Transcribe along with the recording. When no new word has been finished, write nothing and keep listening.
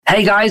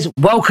Hey guys,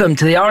 welcome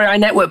to the REI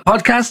Network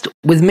podcast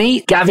with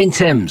me, Gavin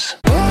Timms.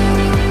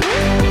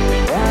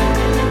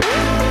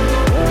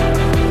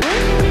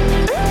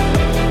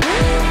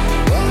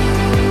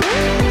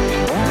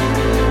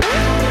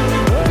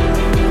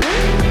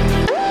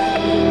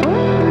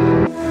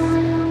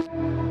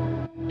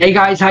 Hey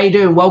guys, how you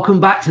doing?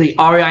 Welcome back to the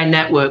REI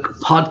Network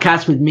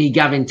podcast with me,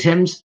 Gavin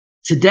Timms.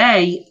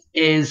 Today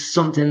is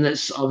something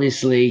that's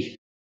obviously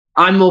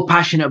I'm more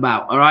passionate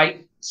about, all right?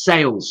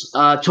 Sales.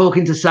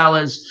 Talking to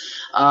sellers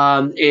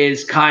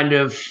is kind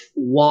of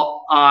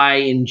what I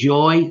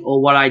enjoy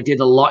or what I did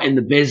a lot in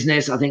the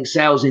business. I think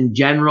sales in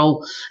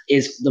general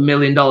is the $1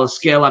 million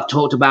skill. I've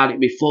talked about it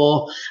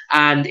before,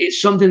 and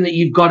it's something that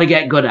you've got to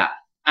get good at.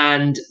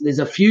 And there's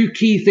a few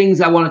key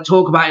things I want to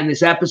talk about in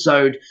this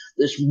episode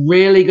that's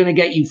really going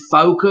to get you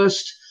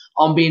focused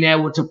on being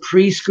able to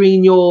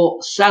pre-screen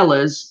your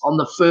sellers on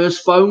the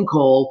first phone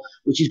call,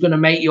 which is going to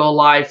make your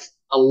life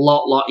a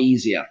lot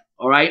easier.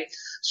 All right.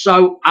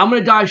 So I'm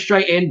going to dive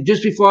straight in.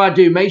 Just before I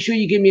do, make sure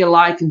you give me a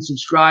like and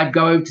subscribe.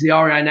 Go over to the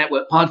REI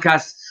Network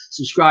podcast,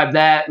 subscribe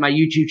there, my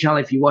YouTube channel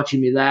if you're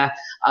watching me there.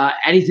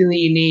 Anything that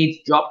you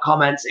need, drop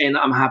comments in.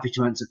 I'm happy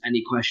to answer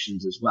any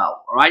questions as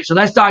well. All right, so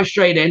let's dive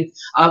straight in.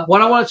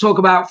 What I want to talk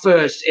about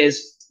first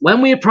is when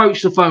we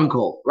approach the phone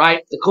call,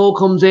 right? The call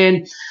comes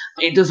in.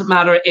 It doesn't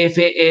matter if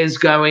it is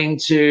going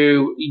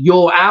to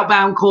your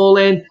outbound call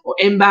in or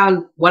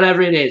inbound,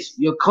 whatever it is.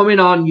 You're coming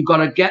on, you've got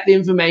to get the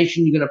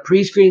information. You're going to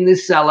pre-screen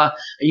this seller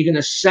and you're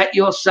going to set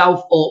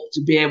yourself up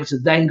to be able to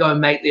then go and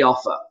make the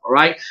offer. All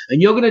right.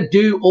 And you're going to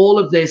do all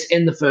of this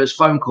in the first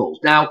phone call.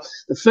 Now,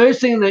 the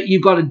first thing that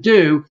you've got to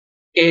do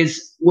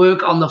is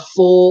work on the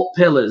 4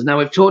 pillars. Now,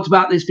 we've talked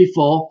about this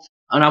before,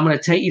 and I'm going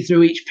to take you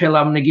through each pillar.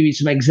 I'm going to give you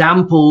some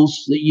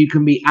examples that you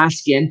can be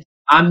asking.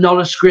 I'm not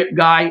a script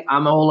guy.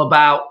 I'm all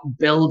about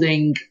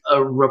building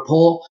a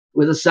rapport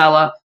with a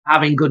seller,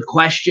 having good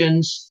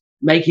questions,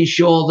 making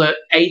sure that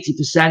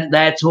 80%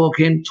 they're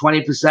talking,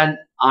 20%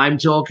 I'm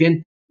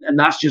talking. And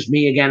that's just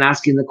me again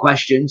asking the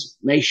questions.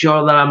 Make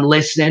sure that I'm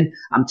listening.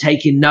 I'm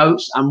taking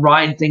notes. I'm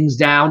writing things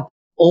down.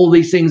 All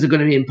these things are going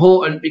to be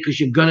important because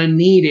you're going to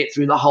need it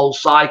through the whole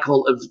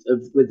cycle of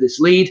with this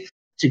lead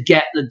to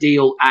get the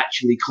deal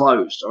actually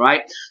closed. All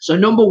right. So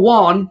number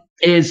 1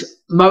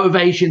 is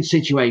motivation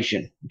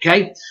situation.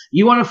 Okay.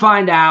 You want to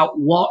find out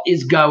what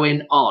is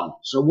going on.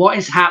 So what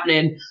is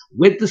happening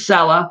with the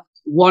seller?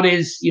 What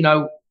is,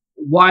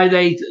 why are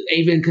they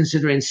even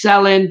considering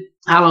selling?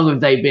 How long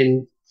have they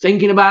been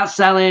thinking about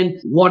selling?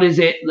 What is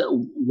it?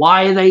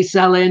 Why are they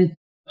selling?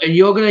 And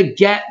you're going to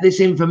get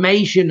this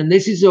information. And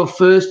this is your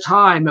first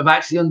time of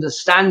actually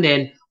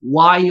understanding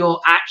why you're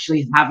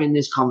actually having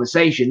this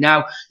conversation.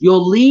 Now, your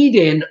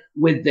lead-in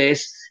with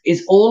this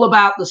is all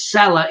about the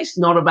seller. It's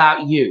not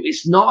about you.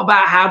 It's not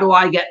about how do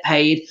I get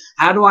paid?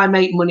 How do I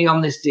make money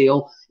on this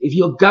deal? If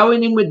you're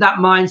going in with that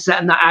mindset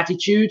and that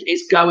attitude,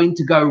 it's going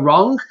to go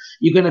wrong.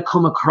 You're going to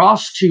come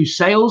across too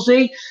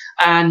salesy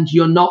and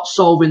you're not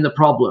solving the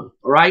problem.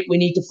 All right. We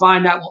need to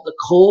find out what the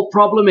core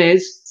problem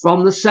is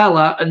from the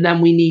seller, and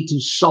then we need to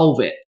solve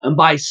it. And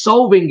by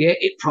solving it,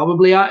 it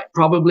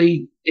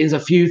probably is a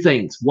few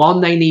things.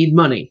 1, they need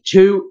money.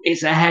 2,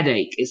 it's a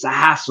headache. It's a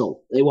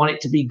hassle. They want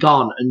it to be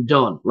gone and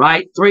done,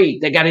 right? 3,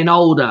 they're getting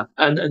older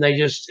and they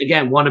just,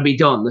 again, want to be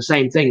done. The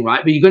same thing,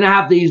 right? But you're going to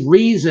have these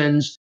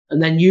reasons,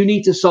 and then you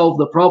need to solve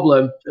the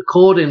problem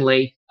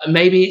accordingly. And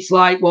maybe it's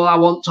like, well, I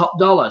want top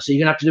dollar. So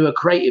you're going to have to do a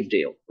creative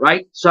deal,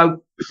 right?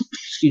 So,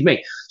 excuse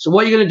me. So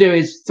what you're going to do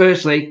is,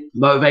 firstly,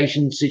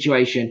 motivation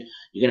situation.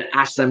 You're going to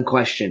ask them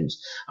questions,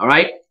 all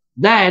right?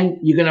 Then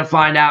you're going to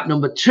find out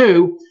number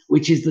 2,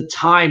 which is the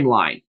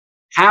timeline.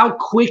 How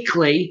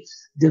quickly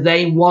do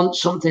they want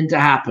something to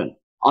happen?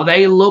 Are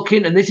they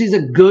looking? And this is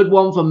a good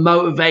one for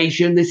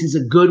motivation. This is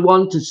a good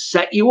one to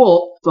set you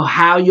up for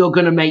how you're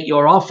going to make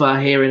your offer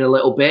here in a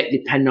little bit,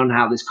 depending on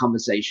how this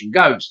conversation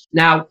goes.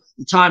 Now,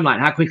 the timeline,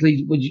 how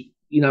quickly would you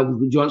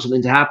want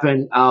something to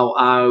happen? Oh,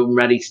 I'm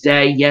ready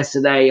today,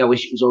 yesterday. I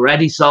wish it was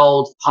already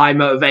sold. High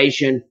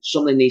motivation.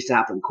 Something needs to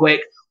happen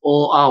quick.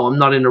 Or, oh, I'm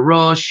not in a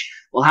rush.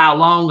 Well, how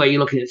long? Are you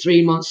looking at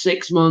 3 months,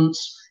 6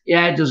 months?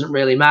 Yeah, it doesn't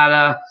really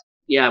matter.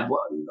 Yeah,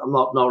 I'm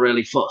not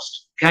really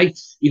fussed. Okay.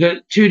 You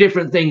got 2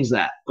 different things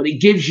there, but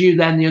it gives you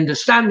then the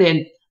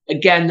understanding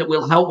again that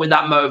will help with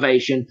that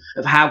motivation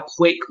of how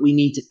quick we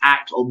need to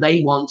act or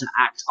they want to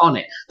act on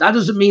it. That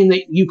doesn't mean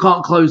that you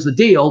can't close the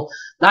deal.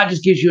 That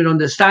just gives you an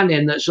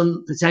understanding that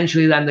some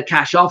potentially then the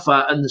cash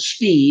offer and the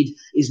speed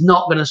is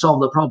not going to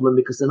solve the problem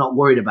because they're not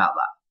worried about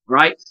that.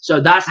 Right? So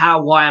that's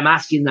why I'm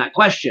asking that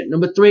question.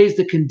 Number 3 is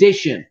the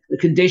condition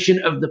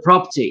of the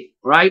property,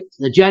 right?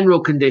 The general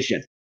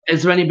condition.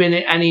 Has there been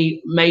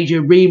any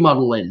major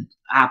remodeling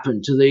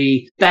happen to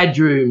the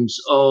bedrooms,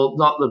 or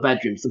not the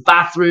bedrooms, the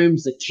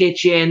bathrooms, the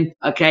kitchen?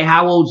 Okay.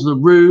 How old's the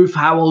roof?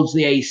 How old's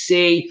the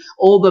AC?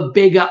 All the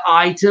bigger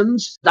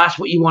items. That's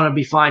what you want to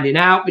be finding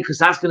out, because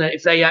that's going to,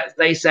 if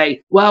they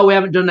say, well, we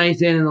haven't done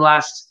anything in the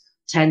last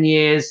 10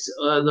 years,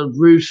 the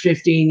roof's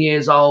 15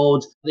 years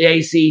old, the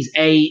AC's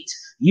 8,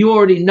 you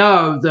already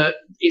know that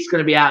it's going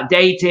to be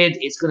outdated.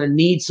 It's going to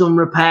need some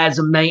repairs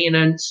and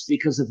maintenance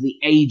because of the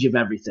age of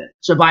everything.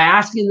 So by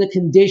asking the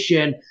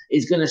condition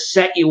is going to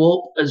set you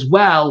up as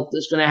well.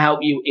 That's going to help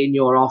you in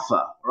your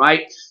offer,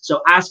 right?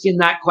 So asking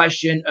that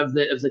question of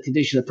the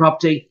condition of the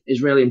property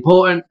is really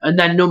important. And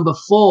then number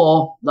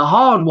 4, the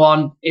hard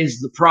one,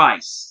 is the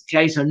price.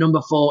 Okay, so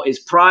number 4 is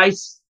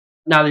price.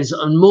 Now there's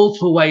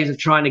multiple ways of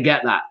trying to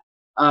get that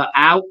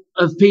out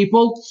of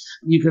people.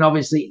 You can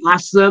obviously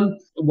ask them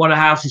what a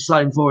house is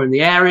selling for in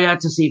the area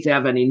to see if they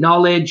have any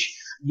knowledge.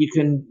 You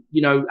can,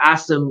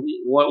 ask them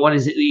what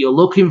is it that you're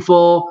looking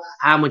for?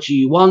 How much are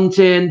you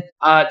wanting?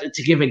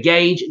 To give a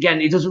gauge.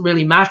 Again, it doesn't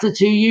really matter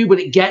to you, but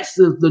it gets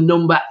the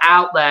number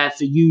out there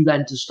for you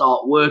then to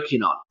start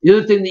working on. The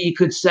other thing that you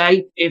could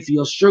say, if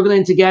you're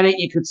struggling to get it,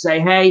 you could say,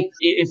 hey,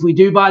 if we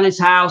do buy this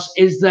house,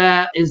 is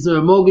there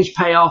a mortgage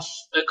payoff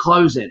at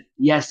closing?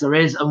 Yes, there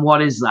is. And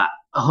what is that?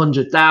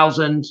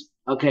 100,000.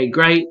 Okay,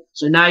 great.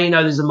 So now you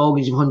know there's a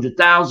mortgage of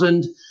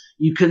 100,000.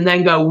 You can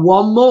then go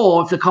one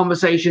more if the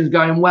conversation's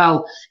going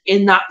well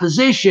in that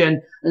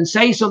position and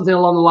say something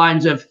along the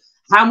lines of,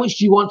 how much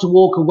do you want to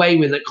walk away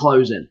with at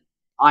closing?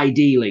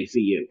 Ideally for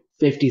you,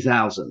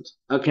 50,000.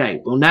 Okay,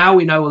 well now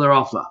we know their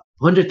offer.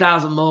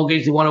 100,000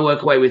 mortgage, they want to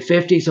work away with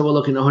 50, so we're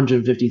looking at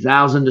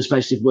 150,000,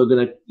 especially if we're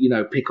going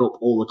to, pick up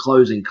all the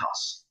closing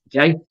costs.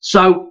 Okay,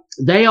 so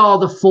they are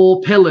the 4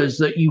 pillars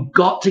that you've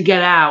got to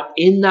get out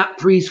in that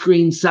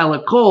pre-screen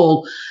seller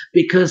call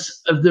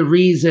because of the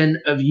reason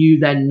of you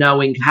then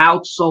knowing how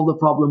to solve the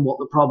problem, what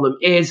the problem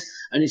is,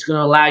 and it's going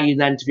to allow you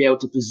then to be able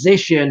to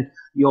position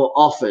your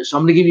offers. So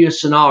I'm going to give you a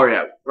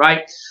scenario,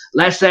 right?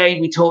 Let's say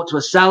we talk to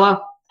a seller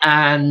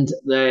and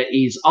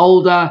he's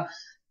older,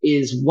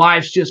 his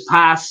wife's just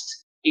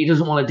passed, he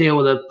doesn't want to deal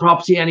with the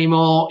property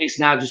anymore, it's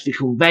now just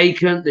become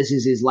vacant, this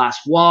is his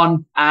last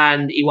one,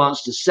 and he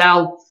wants to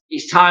sell.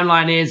 His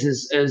timeline is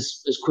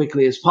as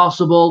quickly as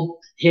possible.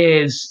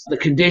 Here's the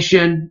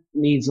condition,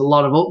 needs a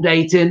lot of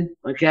updating,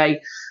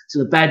 okay? So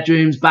the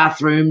bedrooms,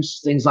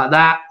 bathrooms, things like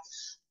that.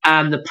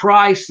 And the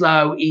price,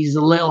 though, he's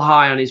a little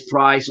high on his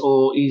price,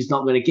 or he's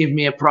not going to give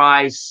me a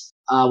price,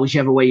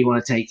 whichever way you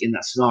want to take in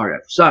that scenario.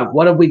 So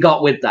what have we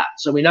got with that?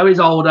 So we know he's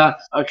older.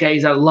 Okay,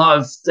 he's had a lot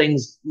of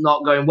things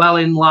not going well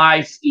in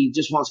life. He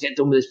just wants to get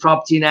done with his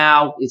property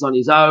now. He's on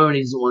his own.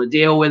 He doesn't want to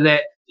deal with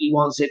it. He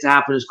wants it to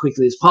happen as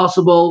quickly as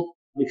possible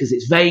because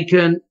it's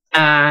vacant,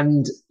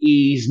 and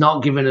he's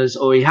not given us,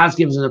 or he has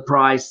given us a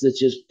price that's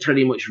just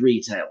pretty much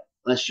retail,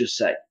 let's just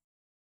say.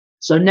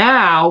 So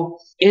now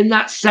in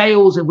that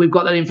sales, if we've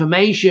got that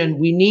information,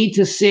 we need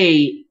to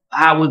see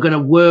how we're going to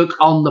work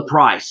on the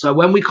price. So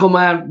when we come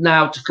out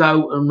now to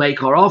go and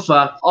make our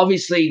offer,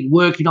 obviously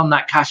working on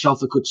that cash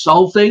offer could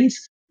solve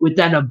things with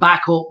then a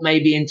backup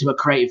maybe into a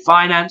creative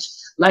finance.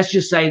 Let's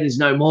just say there's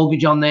no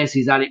mortgage on this.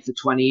 He's had it for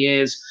 20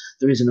 years.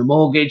 There isn't a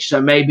mortgage.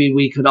 So maybe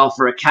we could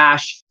offer a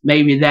cash,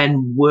 maybe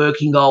then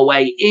working our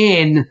way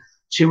in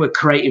to a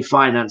creative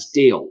finance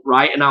deal,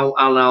 right? And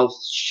I'll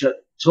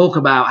talk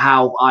about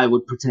how I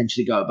would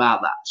potentially go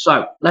about that.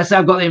 So let's say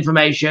I've got the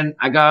information.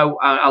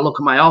 I look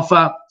at my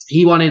offer.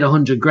 He wanted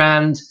 100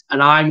 grand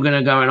and I'm going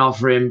to go and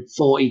offer him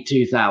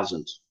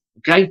 42,000.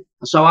 Okay.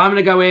 So I'm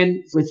going to go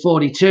in with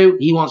 42.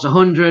 He wants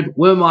 100.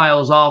 We're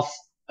miles off.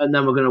 And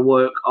then we're going to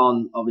work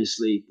on,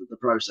 obviously, the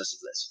process of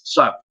this.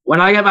 So when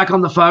I get back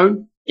on the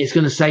phone, it's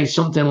going to say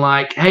something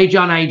like, hey,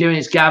 John, how you doing?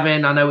 It's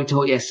Gavin. I know we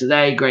talked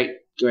yesterday. Great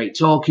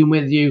talking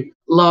with you.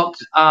 Look,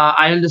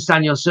 I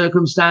understand your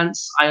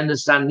circumstance. I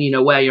understand,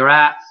 where you're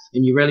at,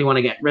 and you really want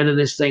to get rid of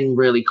this thing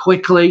really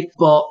quickly.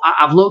 But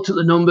I've looked at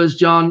the numbers,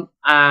 John,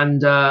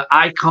 and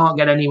I can't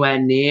get anywhere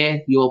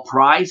near your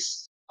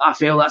price. I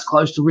feel that's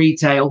close to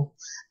retail.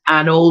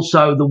 And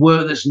also the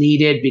work that's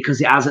needed because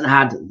it hasn't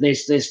had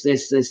this,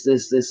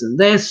 and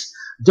this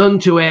done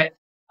to it.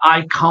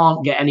 I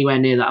can't get anywhere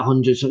near that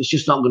 100, so it's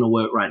just not going to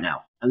work right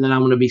now. And then I'm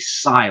going to be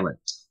silent.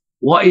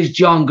 What is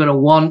John going to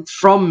want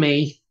from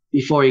me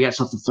before he gets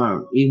off the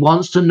phone? He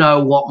wants to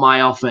know what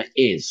my offer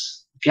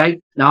is. Okay.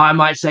 Now I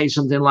might say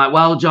something like,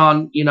 well,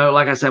 John,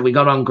 like I said, we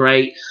got on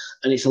great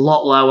and it's a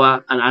lot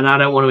lower and I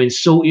don't want to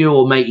insult you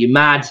or make you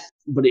mad,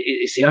 but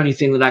it's the only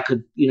thing that I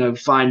could,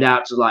 find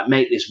out to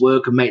make this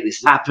work and make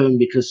this happen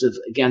because of,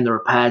 again, the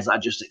repairs that I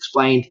just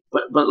explained.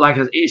 But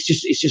it's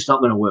just not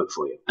going to work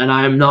for you. And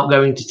I am not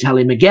going to tell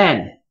him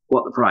again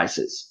what the price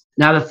is.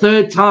 Now, the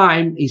third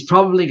time, he's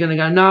probably going to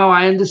go, no,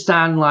 I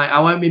understand. I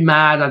won't be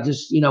mad. I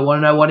just, want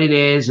to know what it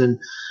is and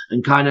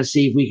kind of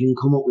see if we can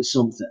come up with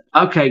something.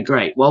 Okay,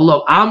 great. Well,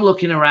 look, I'm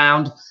looking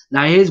around.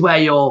 Now, here's where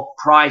your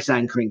price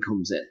anchoring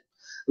comes in.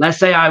 Let's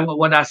say I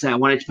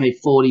wanted to pay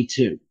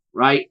 42,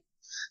 right?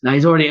 Now,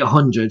 he's already at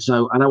 100,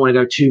 so I don't want to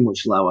go too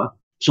much lower.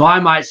 So I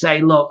might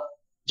say, look,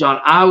 John,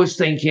 I was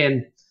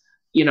thinking,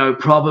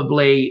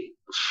 probably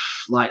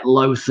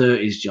low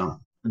 30s, John.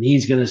 And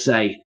he's going to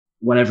say,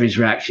 whatever his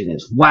reaction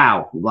is,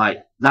 wow,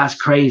 that's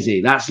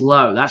crazy, that's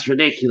low, that's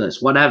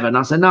ridiculous, whatever. And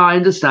I said, no, I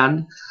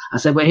understand. I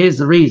said, but here's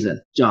the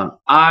reason, John.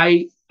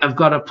 I have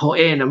got to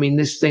put in,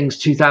 this thing's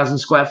 2,000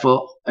 square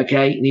foot,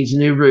 okay? It needs a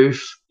new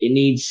roof. It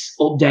needs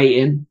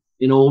updating.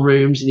 in all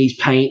rooms. It needs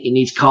paint. It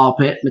needs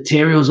carpet.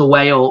 Materials are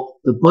way up.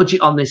 The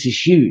budget on this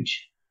is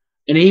huge.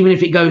 And even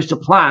if it goes to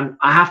plan,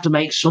 I have to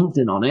make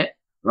something on it,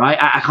 right?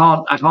 I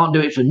can't do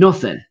it for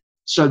nothing.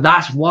 So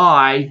that's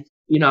why,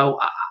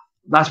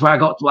 that's where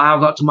how I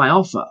got to my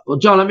offer. Well,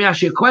 John, let me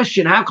ask you a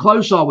question. How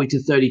close are we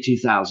to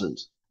 32,000?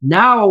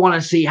 Now I want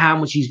to see how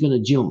much he's going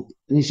to jump.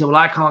 And he said, well,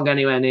 I can't get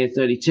anywhere near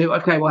 32.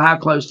 Okay, well, how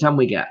close can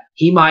we get?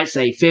 He might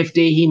say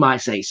 50. He might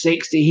say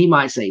 60. He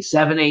might say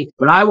 70.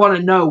 But I want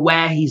to know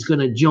where he's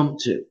going to jump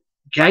to.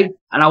 Okay.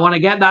 And I want to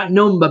get that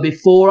number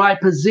before I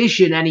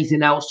position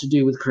anything else to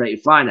do with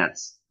creative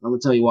finance. I'm going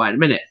to tell you why in a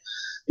minute,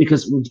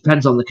 because it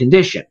depends on the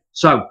condition.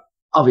 So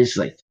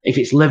obviously, if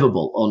it's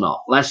livable or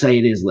not, let's say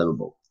it is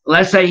livable.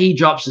 Let's say he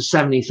drops to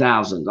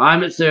 70,000.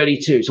 I'm at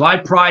 32. So I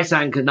price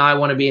anchored. Now I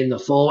want to be in the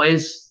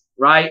 40s,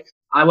 right?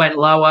 I went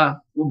lower,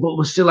 but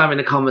we're still having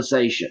a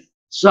conversation.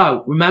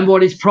 So remember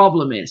what his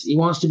problem is. He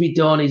wants to be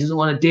done. He doesn't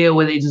want to deal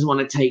with it. He doesn't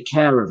want to take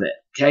care of it.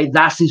 Okay.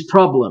 That's his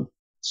problem.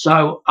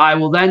 So I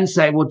will then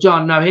say, well,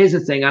 John, no, here's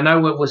the thing. I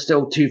know we're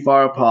still too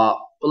far apart,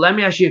 but let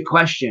me ask you a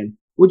question.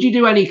 Would you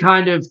do any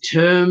kind of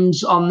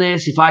terms on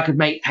this if I could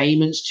make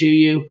payments to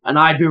you and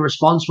I'd be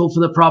responsible for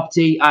the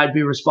property? I'd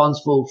be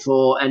responsible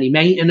for any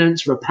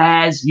maintenance,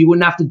 repairs. You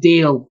wouldn't have to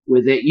deal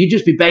with it. You'd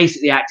just be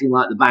basically acting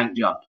like the bank,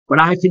 John.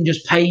 But I can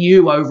just pay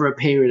you over a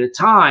period of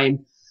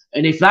time.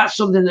 And if that's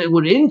something that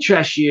would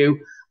interest you,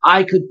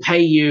 I could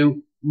pay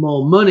you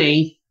more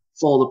money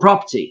for the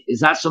property.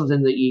 Is that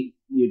something that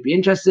you'd be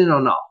interested in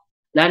or not?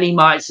 Then he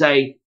might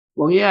say,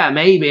 well, yeah,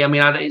 maybe. I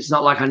mean, it's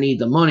not like I need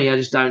the money. I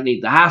just don't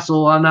need the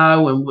hassle, I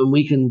know. And when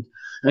we can,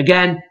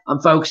 again, I'm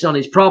focused on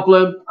his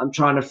problem. I'm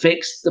trying to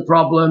fix the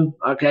problem,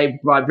 okay,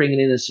 by bringing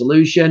in a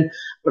solution,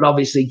 but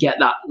obviously get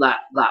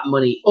that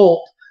money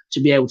up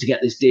to be able to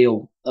get this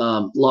deal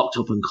locked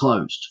up and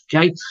closed,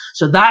 okay?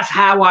 So that's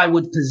how I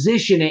would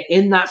position it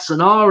in that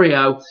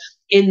scenario,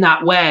 in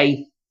that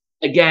way.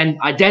 Again,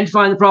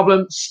 identifying the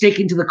problem,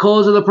 sticking to the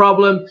cause of the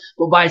problem,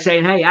 but by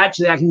saying, hey,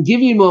 actually, I can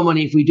give you more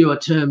money if we do a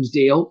terms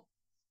deal.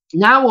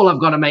 Now all I've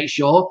got to make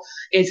sure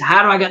is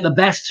how do I get the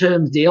best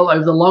terms deal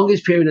over the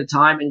longest period of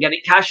time and get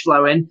it cash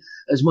flowing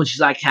as much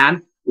as I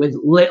can with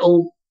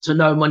little to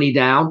no money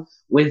down,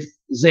 with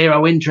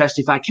zero interest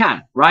if I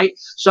can, right?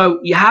 So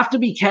you have to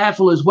be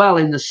careful as well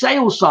in the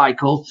sales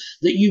cycle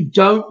that you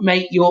don't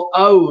make your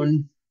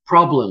own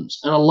problems.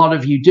 And a lot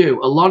of you do.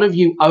 A lot of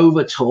you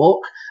over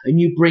talk and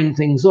you bring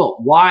things up.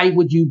 Why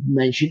would you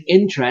mention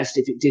interest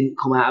if it didn't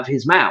come out of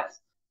his mouth?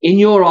 In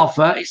your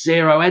offer, it's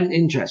zero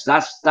interest.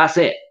 That's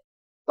it.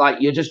 Like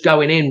you're just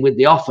going in with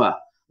the offer. I'm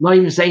not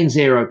even saying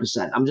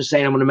 0%. I'm just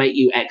saying I'm going to make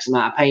you X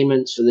amount of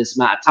payments for this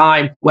amount of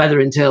time,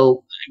 whether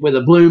until with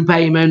a balloon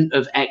payment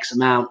of X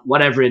amount,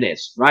 whatever it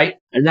is, right?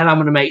 And then I'm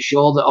going to make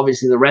sure that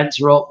obviously the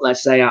rents are up.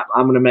 Let's say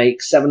I'm going to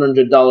make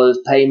 $700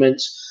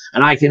 payments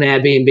and I can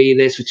Airbnb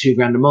this for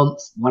 $2,000 a month,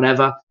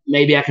 whatever.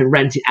 Maybe I can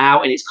rent it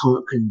out in its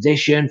current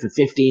condition for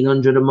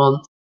 $1,500 a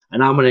month.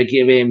 And I'm going to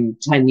give him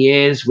 10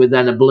 years with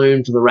then a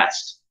balloon for the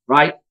rest,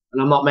 right?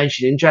 And I'm not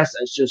mentioning interest.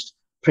 It's just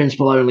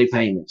principal only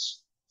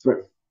payments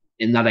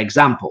in that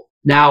example.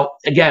 Now,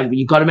 again,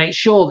 you've got to make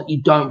sure that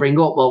you don't bring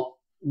up, well,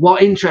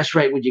 what interest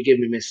rate would you give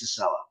me, Mr.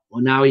 Seller?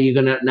 Well,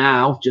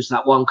 now just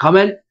that one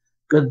comment.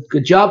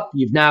 Good job.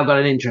 You've now got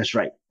an interest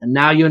rate. And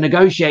now you're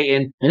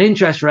negotiating an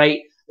interest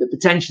rate that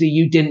potentially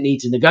you didn't need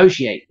to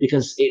negotiate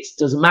because it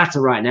doesn't matter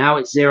right now.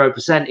 It's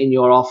 0% in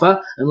your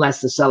offer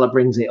unless the seller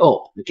brings it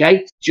up.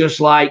 Okay. Just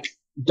like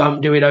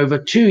don't do it over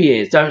 2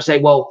 years. Don't say,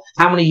 well,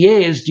 how many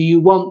years do you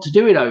want to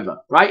do it over,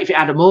 right? If you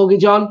had a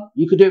mortgage on,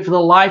 you could do it for the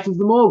life of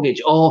the mortgage,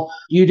 or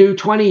you do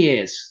 20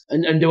 years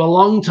and do a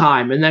long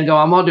time and then go,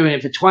 I'm not doing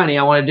it for 20.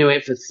 I want to do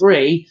it for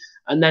 3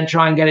 and then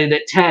try and get it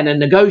at 10 and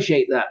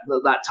negotiate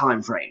that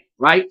time frame,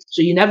 right?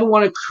 So you never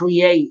want to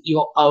create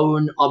your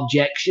own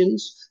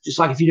objections. Just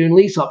like if you're doing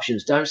lease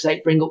options, don't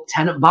say, bring up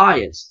tenant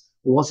buyers.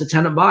 Well, what's a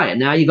tenant buyer?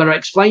 Now you've got to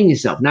explain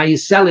yourself. Now you're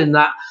selling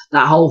that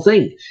whole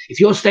thing. If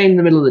you're staying in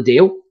the middle of the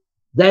deal,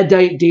 they're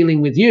dealing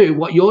with you.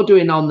 What you're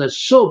doing on the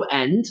sub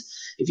end,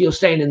 if you're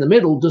staying in the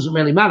middle, doesn't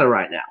really matter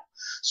right now.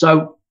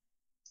 So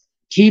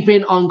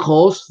keeping on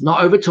course,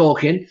 not over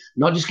talking,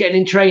 not just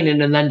getting in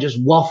training and then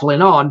just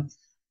waffling on.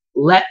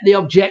 Let the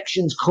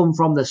objections come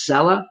from the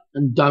seller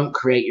and don't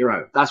create your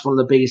own. That's one of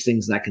the biggest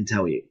things that I can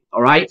tell you.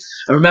 All right.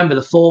 And remember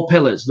the 4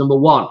 pillars. Number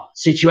 1,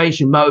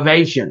 situation,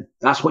 motivation.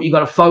 That's what you got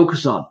to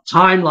focus on.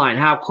 Timeline,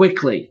 how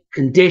quickly,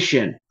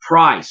 condition,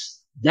 price.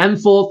 Them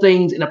 4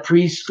 things in a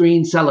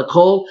pre-screened seller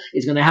call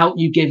is going to help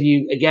you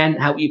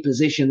help you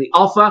position the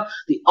offer.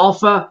 The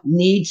offer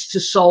needs to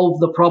solve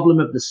the problem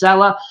of the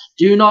seller.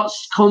 Do not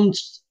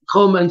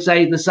come and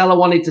say the seller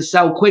wanted to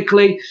sell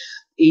quickly.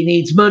 He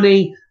needs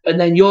money. And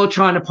then you're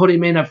trying to put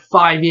him in a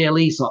 5-year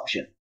lease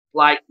option.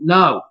 Like,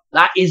 no,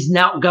 that is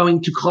not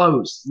going to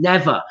close.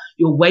 Never.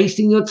 You're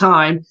wasting your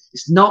time.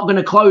 It's not going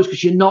to close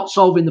because you're not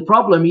solving the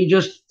problem.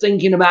 You're just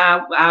thinking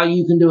about how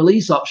you can do a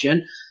lease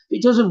option. If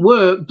it doesn't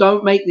work,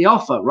 don't make the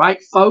offer, right?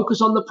 Focus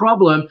on the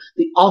problem.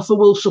 The offer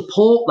will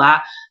support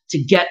that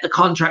to get the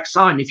contract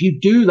signed. If you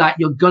do that,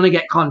 you're going to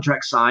get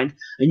contracts signed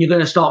and you're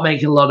going to start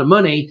making a lot of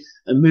money.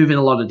 and moving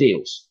a lot of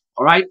deals.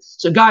 All right.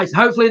 So guys,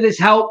 hopefully this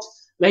helped.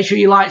 Make sure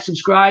you like,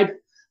 subscribe,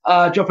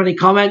 drop any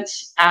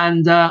comments,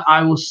 and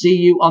I will see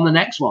you on the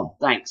next one.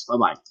 Thanks.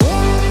 Bye-bye.